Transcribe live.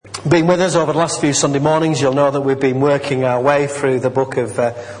Been with us over the last few Sunday mornings, you'll know that we've been working our way through the book of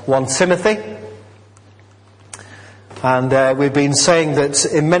 1 Timothy. And we've been saying that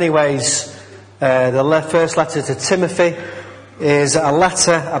in many ways the first letter to Timothy is a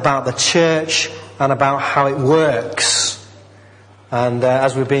letter about the church and about how it works. And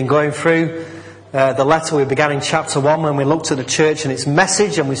as we've been going through the letter, we began in chapter 1 when we looked at the church and its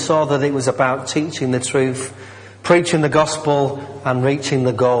message, and we saw that it was about teaching the truth, preaching the gospel and reaching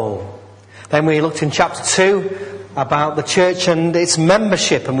the goal. Then we looked in chapter 2 about the church and its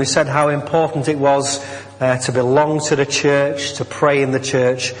membership, and we said how important it was to belong to the church, to pray in the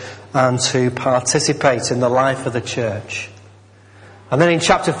church and to participate in the life of the church. And then in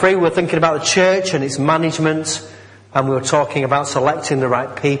chapter 3 we were thinking about the church and its management, and we were talking about selecting the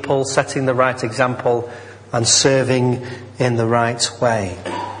right people, setting the right example and serving in the right way.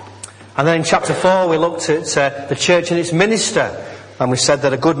 And then in chapter 4 we looked at the church and its minister, and we said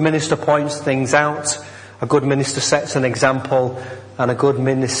that a good minister points things out, a good minister sets an example, and a good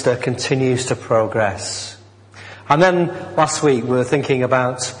minister continues to progress. And then last week we were thinking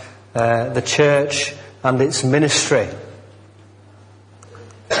about the church and its ministry,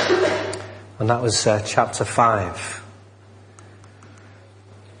 and that was chapter 5.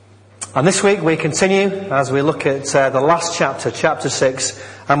 And this week we continue as we look at the last chapter, chapter 6,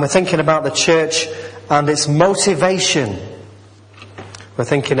 and we're thinking about the church and its motivation. We're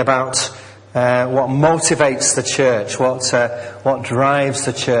thinking about what motivates the church, what drives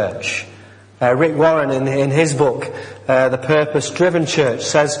the church. Rick Warren in his book, The Purpose-Driven Church,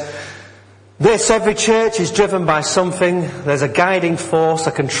 says, every church is driven by something. There's a guiding force,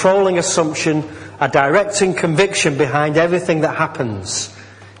 a controlling assumption, a directing conviction behind everything that happens.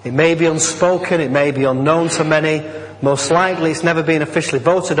 It may be unspoken, it may be unknown to many. Most likely it's never been officially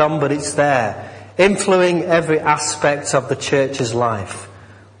voted on, but it's there, influencing every aspect of the church's life.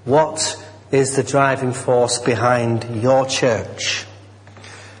 What is the driving force behind your church?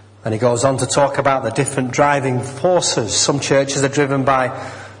 And he goes on to talk about the different driving forces. Some churches are driven by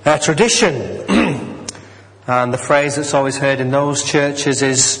tradition. And the phrase that's always heard in those churches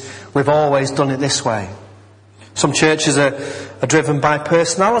is, we've always done it this way. Some churches are driven by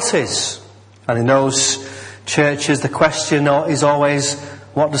personalities, and in those churches the question is always,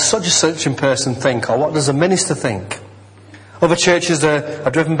 what does such a person think, or what does a minister think? Other churches are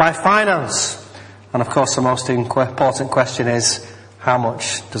driven by finance, and of course the most important question is, how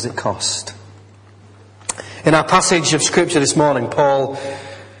much does it cost? In our passage of scripture this morning, Paul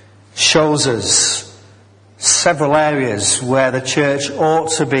shows us several areas where the church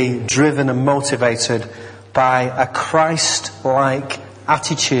ought to be driven and motivated by a Christ-like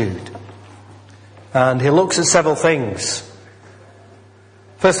attitude. And he looks at several things.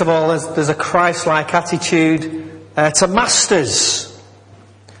 First of all, there's a Christ-like attitude to masters.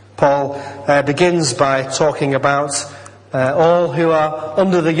 Paul begins by talking about all who are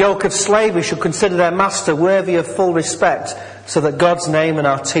under the yoke of slavery should consider their master worthy of full respect, so that God's name and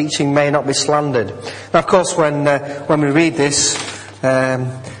our teaching may not be slandered. Now, of course, when we read this,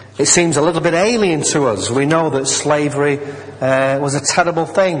 it seems a little bit alien to us. We know that slavery was a terrible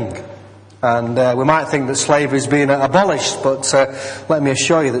thing. And we might think that slavery is being abolished, but let me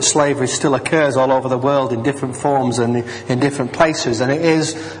assure you that slavery still occurs all over the world in different forms and in different places. And it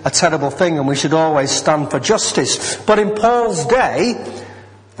is a terrible thing, and we should always stand for justice. But in Paul's day,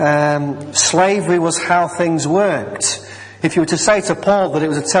 slavery was how things worked. If you were to say to Paul that it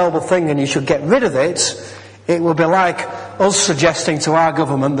was a terrible thing and you should get rid of it, it would be like us suggesting to our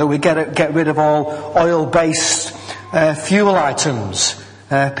government that we get rid of all oil-based fuel items.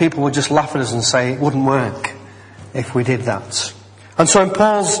 People would just laugh at us and say it wouldn't work if we did that. And so in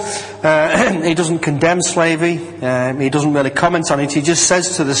Paul's, he doesn't condemn slavery, he doesn't really comment on it, he just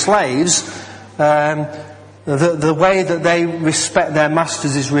says to the slaves, the way that they respect their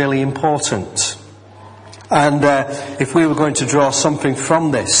masters is really important. And if we were going to draw something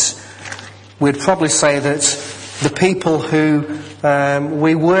from this, we'd probably say that the people who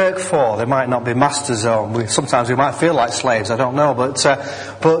we work for, they might not be masters, or sometimes we might feel like slaves, I don't know,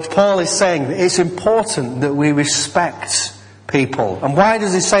 but Paul is saying that it's important that we respect people. And why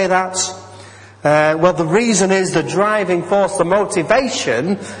does he say that? Well, the reason is, the driving force, the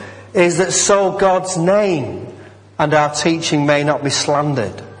motivation is that so God's name and our teaching may not be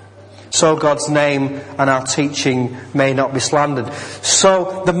slandered. So God's name and our teaching may not be slandered.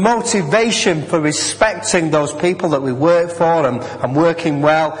 So the motivation for respecting those people that we work for and working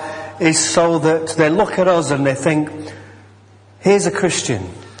well is so that they look at us and they think, here's a Christian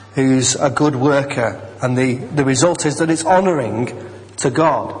who's a good worker, and the result is that it's honouring to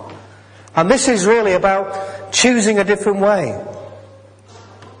God. And this is really about choosing a different way.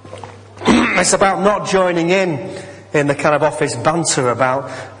 It's about not joining in the kind of office banter about,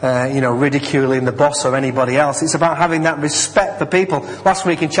 ridiculing the boss or anybody else. It's about having that respect for people. Last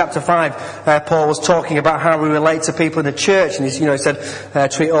week in chapter 5, Paul was talking about how we relate to people in the church. And he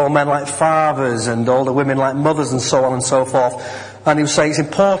said, treat all men like fathers and all the women like mothers and so on and so forth. And he was saying it's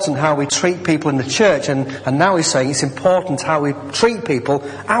important how we treat people in the church. And now he's saying it's important how we treat people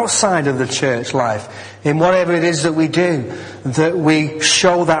outside of the church life. In whatever it is that we do, that we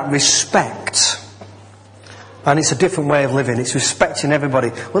show that respect. And it's a different way of living. It's respecting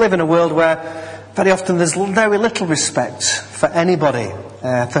everybody. We live in a world where very often there's very little respect for anybody,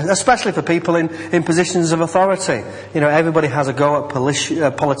 especially for people in positions of authority. Everybody has a go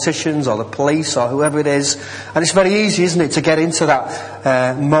at politicians or the police or whoever it is. And it's very easy, isn't it, to get into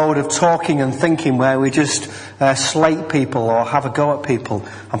that mode of talking and thinking where we just slate people or have a go at people.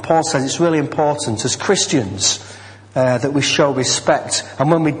 And Paul says it's really important as Christians that we show respect. And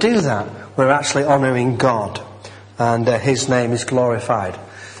when we do that, we're actually honouring God. And His name is glorified.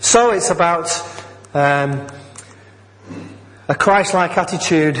 So it's about a Christ-like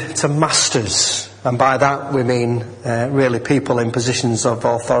attitude to masters. And by that we mean really people in positions of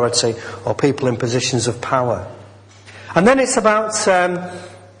authority or people in positions of power. And then it's about a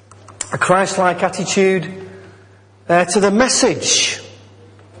Christ-like attitude to the message.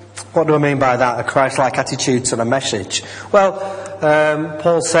 What do I mean by that? A Christ-like attitude to the message. Well,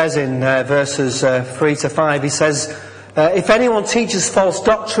 Paul says in verses 3 to 5, he says, if anyone teaches false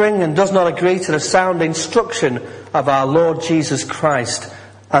doctrine and does not agree to the sound instruction of our Lord Jesus Christ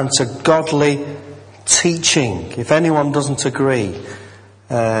and to godly teaching, if anyone doesn't agree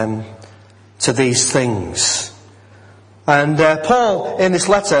to these things. And Paul, in this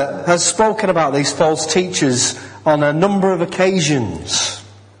letter, has spoken about these false teachers on a number of occasions.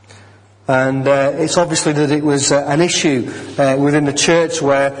 And it's obviously that it was an issue within the church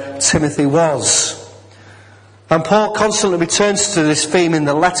where Timothy was. And Paul constantly returns to this theme in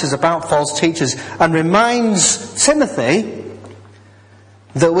the letters about false teachers and reminds Timothy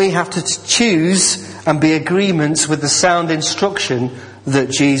that we have to choose and be in agreement with the sound instruction that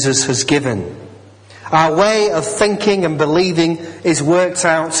Jesus has given. Our way of thinking and believing is worked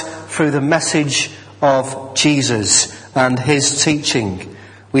out through the message of Jesus and His teaching.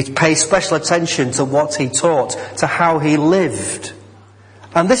 We pay special attention to what He taught, to how He lived.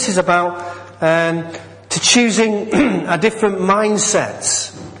 And this is about to choosing a different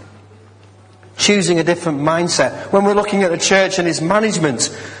mindset. Choosing a different mindset. When we're looking at the church and its management,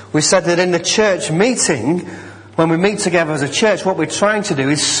 we said that in the church meeting, when we meet together as a church, what we're trying to do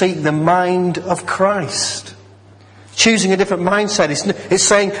is seek the mind of Christ. Choosing a different mindset. It's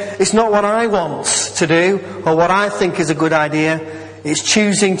saying, it's not what I want to do or what I think is a good idea. It's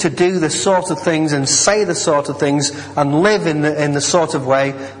choosing to do the sort of things and say the sort of things and live in the sort of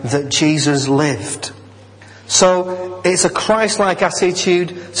way that Jesus lived. So it's a Christ-like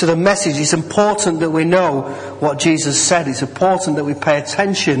attitude to the message. It's important that we know what Jesus said. It's important that we pay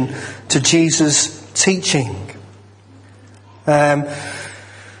attention to Jesus' teaching.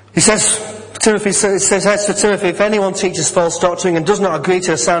 He says, Timothy says to Timothy, if anyone teaches false doctrine and does not agree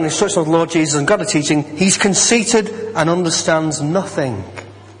to the sound instruction of the Lord Jesus and godly teaching, he's conceited and understands nothing.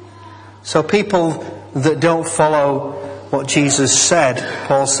 So people that don't follow what Jesus said,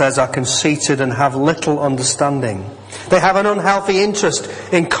 Paul says, are conceited and have little understanding. They have an unhealthy interest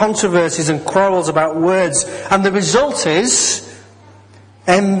in controversies and quarrels about words, and the result is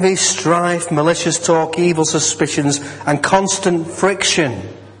envy, strife, malicious talk, evil suspicions, and constant friction.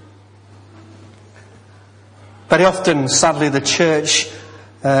 Very often, sadly, the church,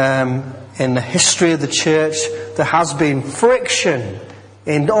 in the history of the church, there has been friction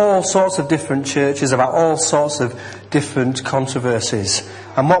in all sorts of different churches about all sorts of different controversies.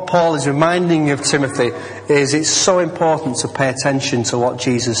 And what Paul is reminding of Timothy is it's so important to pay attention to what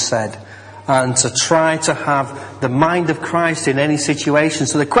Jesus said and to try to have the mind of Christ in any situation.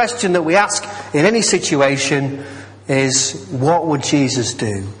 So the question that we ask in any situation is, what would Jesus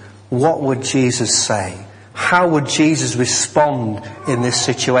do? What would Jesus say? How would Jesus respond in this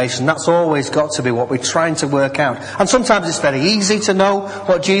situation? That's always got to be what we're trying to work out. And sometimes it's very easy to know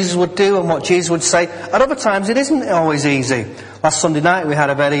what Jesus would do and what Jesus would say. At other times it isn't always easy. Last Sunday night we had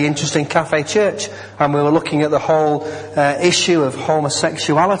a very interesting cafe church and we were looking at the whole issue of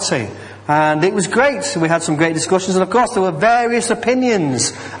homosexuality. And it was great. We had some great discussions, and of course there were various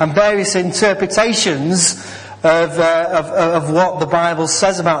opinions and various interpretations of what the Bible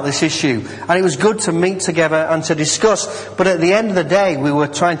says about this issue. And it was good to meet together and to discuss. But at the end of the day, we were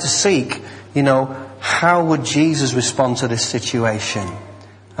trying to seek, how would Jesus respond to this situation?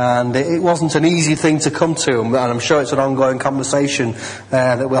 And it wasn't an easy thing to come to, and I'm sure it's an ongoing conversation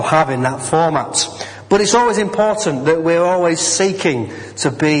that we'll have in that format. But it's always important that we're always seeking to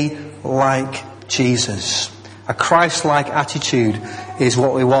be like Jesus. A Christ-like attitude is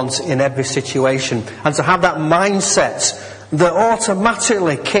what we want in every situation. And to have that mindset that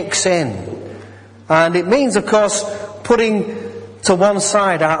automatically kicks in. And it means, of course, putting to one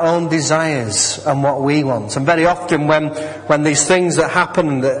side our own desires and what we want. And very often when these things that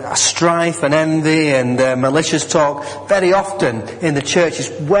happen, strife and envy and malicious talk, very often in the church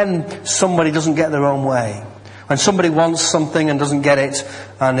is when somebody doesn't get their own way. When somebody wants something and doesn't get it,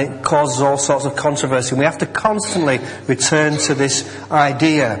 and it causes all sorts of controversy. And we have to constantly return to this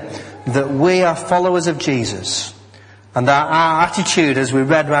idea that we are followers of Jesus. And our attitude, as we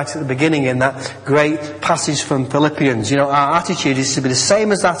read right at the beginning in that great passage from Philippians, our attitude is to be the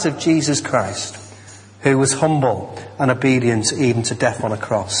same as that of Jesus Christ, who was humble and obedient even to death on a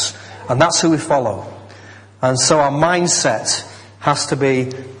cross. And that's who we follow. And so our mindset has to be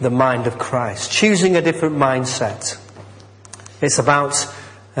the mind of Christ. Choosing a different mindset. It's about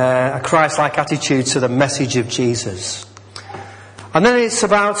a Christ-like attitude to the message of Jesus. And then it's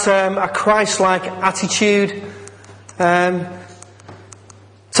about a Christ-like attitude to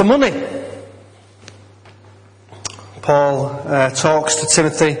money. Paul talks to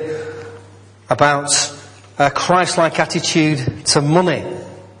Timothy about a Christ-like attitude to money.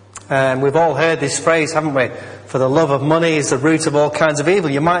 We've all heard this phrase, haven't we? For the love of money is the root of all kinds of evil.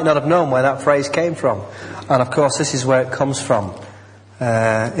 You might not have known where that phrase came from. And of course this is where it comes from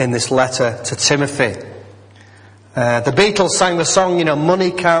in this letter to Timothy. The Beatles sang the song,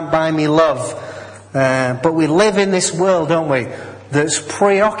 money can't buy me love. But we live in this world, don't we, that's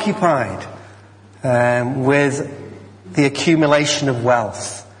preoccupied with the accumulation of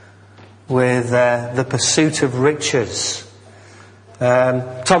wealth, with the pursuit of riches.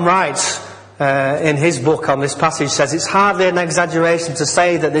 Tom Wright, in his book on this passage, says it's hardly an exaggeration to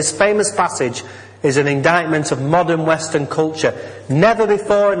say that this famous passage is an indictment of modern Western culture. Never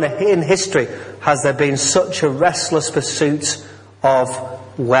before in history has there been such a restless pursuit of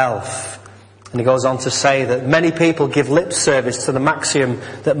wealth. And he goes on to say that many people give lip service to the maxim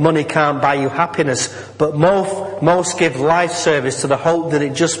that money can't buy you happiness, but most give life service to the hope that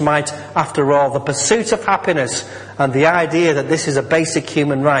it just might after all. The pursuit of happiness and the idea that this is a basic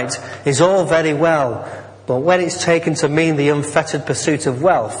human right is all very well, but when it's taken to mean the unfettered pursuit of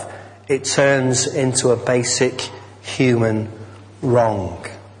wealth, it turns into a basic human wrong.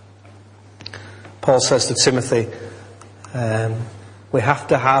 Paul says to Timothy, we have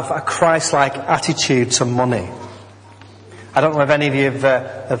to have a Christ-like attitude to money. I don't know if any of you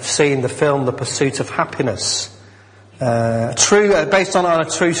have seen the film The Pursuit of Happiness. Based on a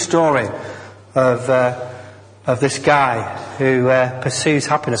true story of this guy who pursues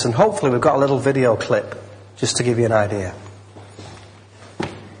happiness. And hopefully we've got a little video clip just to give you an idea.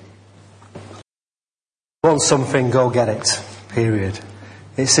 Want something, go get it. Period.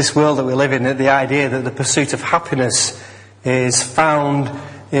 It's this world that we live in, the idea that the pursuit of happiness is found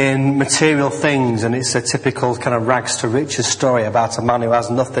in material things, and it's a typical kind of rags to riches story about a man who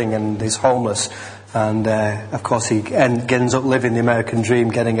has nothing and is homeless, and of course he ends up living the American dream,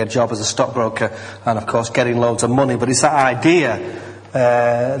 getting a job as a stockbroker, and of course getting loads of money. But it's that idea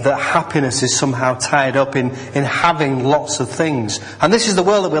that happiness is somehow tied up in having lots of things. And this is the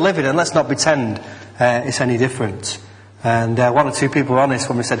world that we live in, and let's not pretend it's any different. And one or two people were honest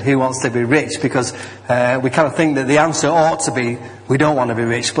when we said, who wants to be rich? Because we kind of think that the answer ought to be, we don't want to be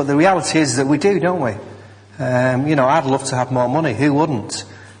rich. But the reality is that we do, don't we? I'd love to have more money. Who wouldn't?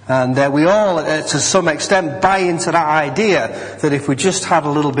 And we all, to some extent, buy into that idea that if we just had a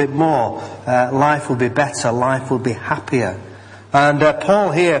little bit more, life would be better, life would be happier. And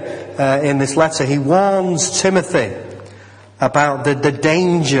Paul here, in this letter, he warns Timothy about the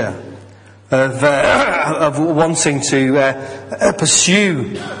danger of wanting to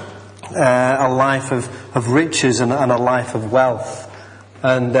pursue a life of riches and a life of wealth.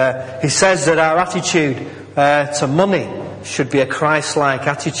 And he says that our attitude to money should be a Christ-like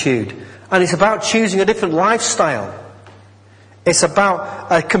attitude. And it's about choosing a different lifestyle. It's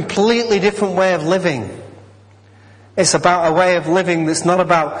about a completely different way of living. It's about a way of living that's not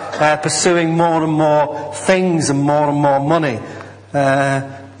about pursuing more and more things and more money,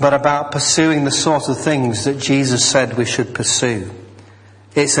 but about pursuing the sort of things that Jesus said we should pursue.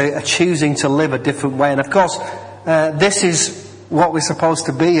 It's a choosing to live a different way. And of course, this is what we're supposed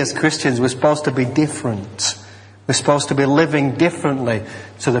to be as Christians. We're supposed to be different. We're supposed to be living differently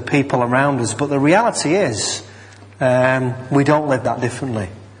to the people around us. But the reality is, we don't live that differently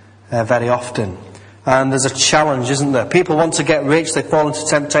very often. And there's a challenge, isn't there? People want to get rich, they fall into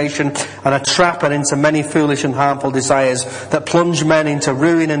temptation and a trap and into many foolish and harmful desires that plunge men into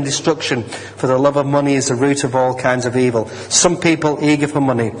ruin and destruction. For the love of money is the root of all kinds of evil. Some people, eager for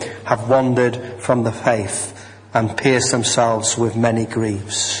money, have wandered from the faith and pierced themselves with many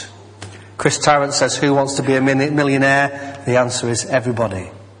griefs. Chris Tarrant says, who wants to be a millionaire? The answer is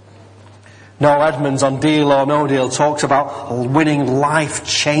everybody. Noel Edmonds on Deal or No Deal talks about winning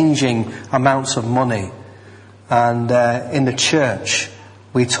life-changing amounts of money. And in the church,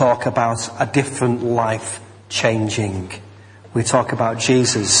 we talk about a different life-changing. We talk about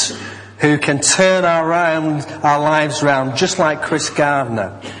Jesus, who can turn our lives around just like Chris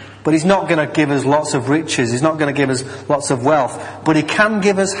Gardner. But he's not going to give us lots of riches. He's not going to give us lots of wealth. But he can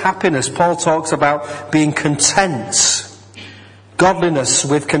give us happiness. Paul talks about being content. Godliness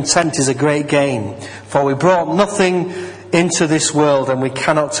with content is a great gain. For we brought nothing into this world and we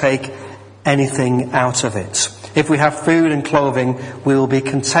cannot take anything out of it. If we have food and clothing, we will be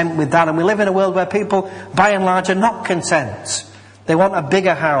content with that. And we live in a world where people, by and large, are not content. They want a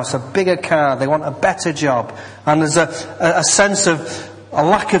bigger house, a bigger car. They want a better job. And there's a sense of a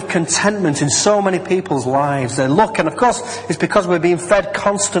lack of contentment in so many people's lives. They look, and of course, it's because we're being fed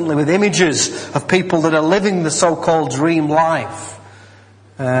constantly with images of people that are living the so-called dream life.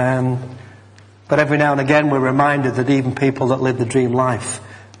 But every now and again, we're reminded that even people that live the dream life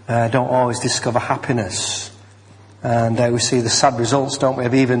don't always discover happiness. And we see the sad results, don't we,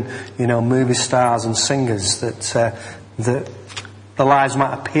 of even, movie stars and singers that their lives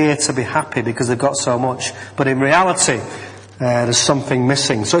might appear to be happy because they've got so much, but in reality, there's something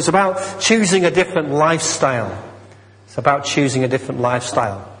missing. So it's about choosing a different lifestyle. It's about choosing a different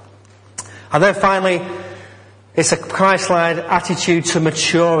lifestyle. And then finally, it's a Christ-like attitude to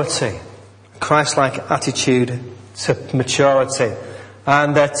maturity. Christ-like attitude to maturity.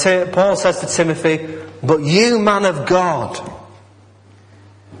 And Paul says to Timothy, but you, man of God.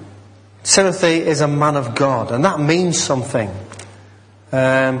 Timothy is a man of God, and that means something.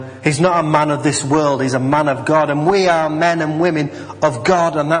 He's not a man of this world, he's a man of God. And we are men and women of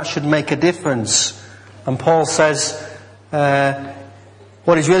God, and that should make a difference. And Paul says,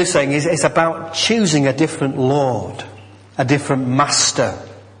 what he's really saying is it's about choosing a different Lord, a different Master.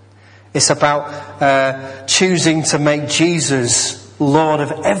 It's about choosing to make Jesus Lord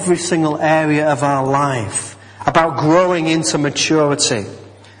of every single area of our life. About growing into maturity.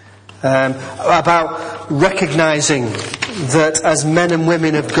 About recognizing that as men and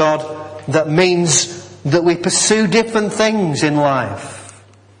women of God, that means that we pursue different things in life.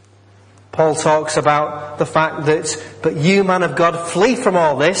 Paul talks about the fact that, but you, man of God, flee from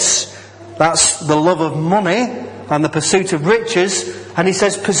all this. That's the love of money and the pursuit of riches. And he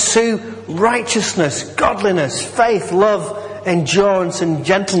says, pursue righteousness, godliness, faith, love, endurance and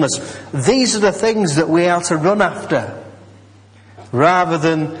gentleness. These are the things that we are to run after, rather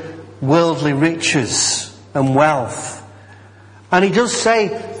than worldly riches and wealth. And he does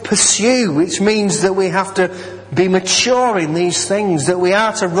say pursue, which means that we have to be mature in these things, that we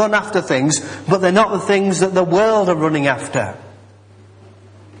are to run after things, but they're not the things that the world are running after.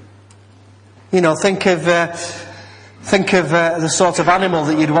 Think of the sort of animal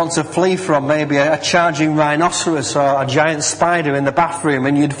that you'd want to flee from, maybe a charging rhinoceros or a giant spider in the bathroom,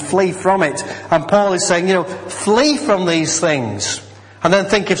 and you'd flee from it. And Paul is saying, flee from these things. And then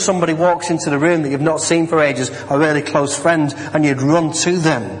think if somebody walks into the room that you've not seen for ages, a really close friend, and you'd run to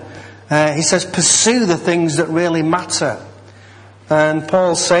them. He says, pursue the things that really matter. And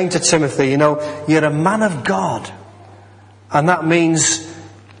Paul's saying to Timothy, you're a man of God. And that means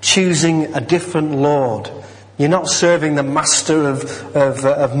choosing a different Lord. You're not serving the master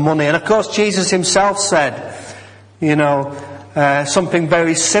of money. And of course, Jesus himself said, something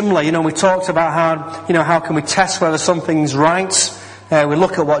very similar. We talked about how can we test whether something's right. We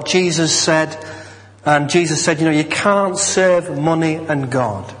look at what Jesus said, and Jesus said, you can't serve money and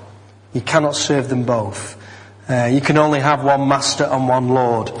God. You cannot serve them both. You can only have one master and one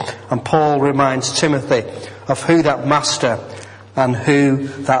Lord. And Paul reminds Timothy of who that master and who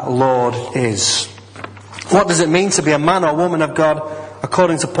that Lord is. What does it mean to be a man or woman of God?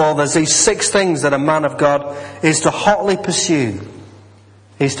 According to Paul, there's these 6 things that a man of God is to hotly pursue.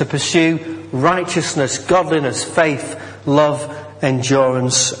 He's to pursue righteousness, godliness, faith, love,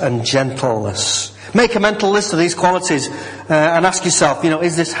 endurance and gentleness. Make a mental list of these qualities and ask yourself,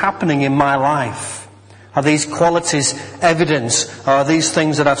 is this happening in my life? Are these qualities evidence? Or are these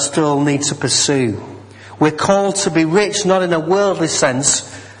things that I still need to pursue? We're called to be rich, not in a worldly sense,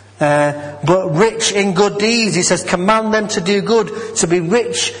 but rich in good deeds. He says, command them to do good, to be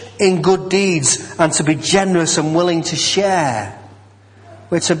rich in good deeds, and to be generous and willing to share.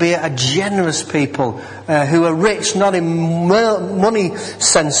 We're to be a generous people who are rich not in money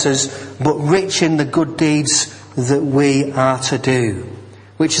senses, but rich in the good deeds that we are to do.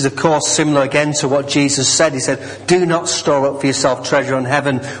 Which is of course similar again to what Jesus said. He said, do not store up for yourself treasure on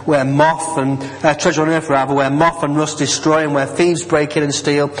heaven where moth and treasure on earth rather, where moth and rust destroy and where thieves break in and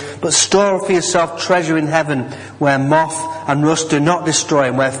steal. But store up for yourself treasure in heaven where moth and rust do not destroy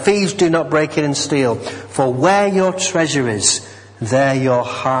and where thieves do not break in and steal. For where your treasure is, there your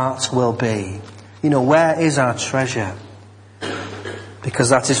heart will be. You know, where is our treasure? Because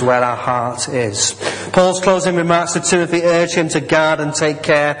that is where our heart is. Paul's closing remarks to Timothy urge him to guard and take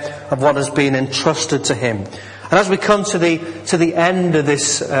care of what has been entrusted to him. And as we come to the end of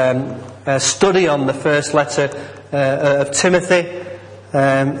this study on the first letter of Timothy,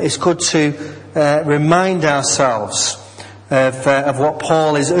 it's good to remind ourselves of what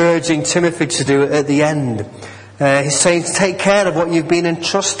Paul is urging Timothy to do at the end. He's saying to take care of what you've been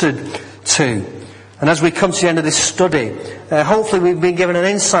entrusted to. And as we come to the end of this study, hopefully we've been given an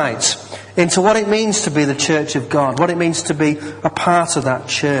insight into what it means to be the church of God, what it means to be a part of that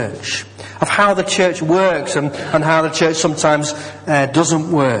church, of how the church works and how the church sometimes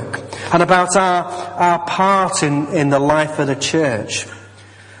doesn't work, and about our part in the life of the church.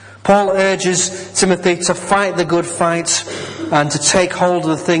 Paul urges Timothy to fight the good fight and to take hold of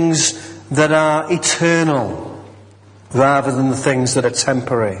the things that are eternal rather than the things that are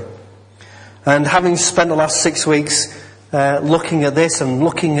temporary. And having spent the last 6 weeks looking at this and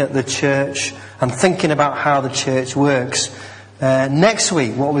looking at the church and thinking about how the church works, next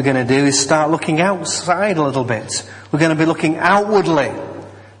week what we're going to do is start looking outside a little bit. We're going to be looking outwardly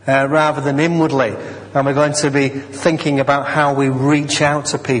rather than inwardly. And we're going to be thinking about how we reach out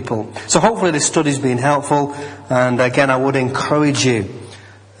to people. So hopefully this study's been helpful. And again, I would encourage you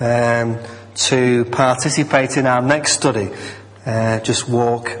to participate in our next study. Just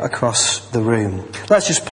walk across the room. Let's just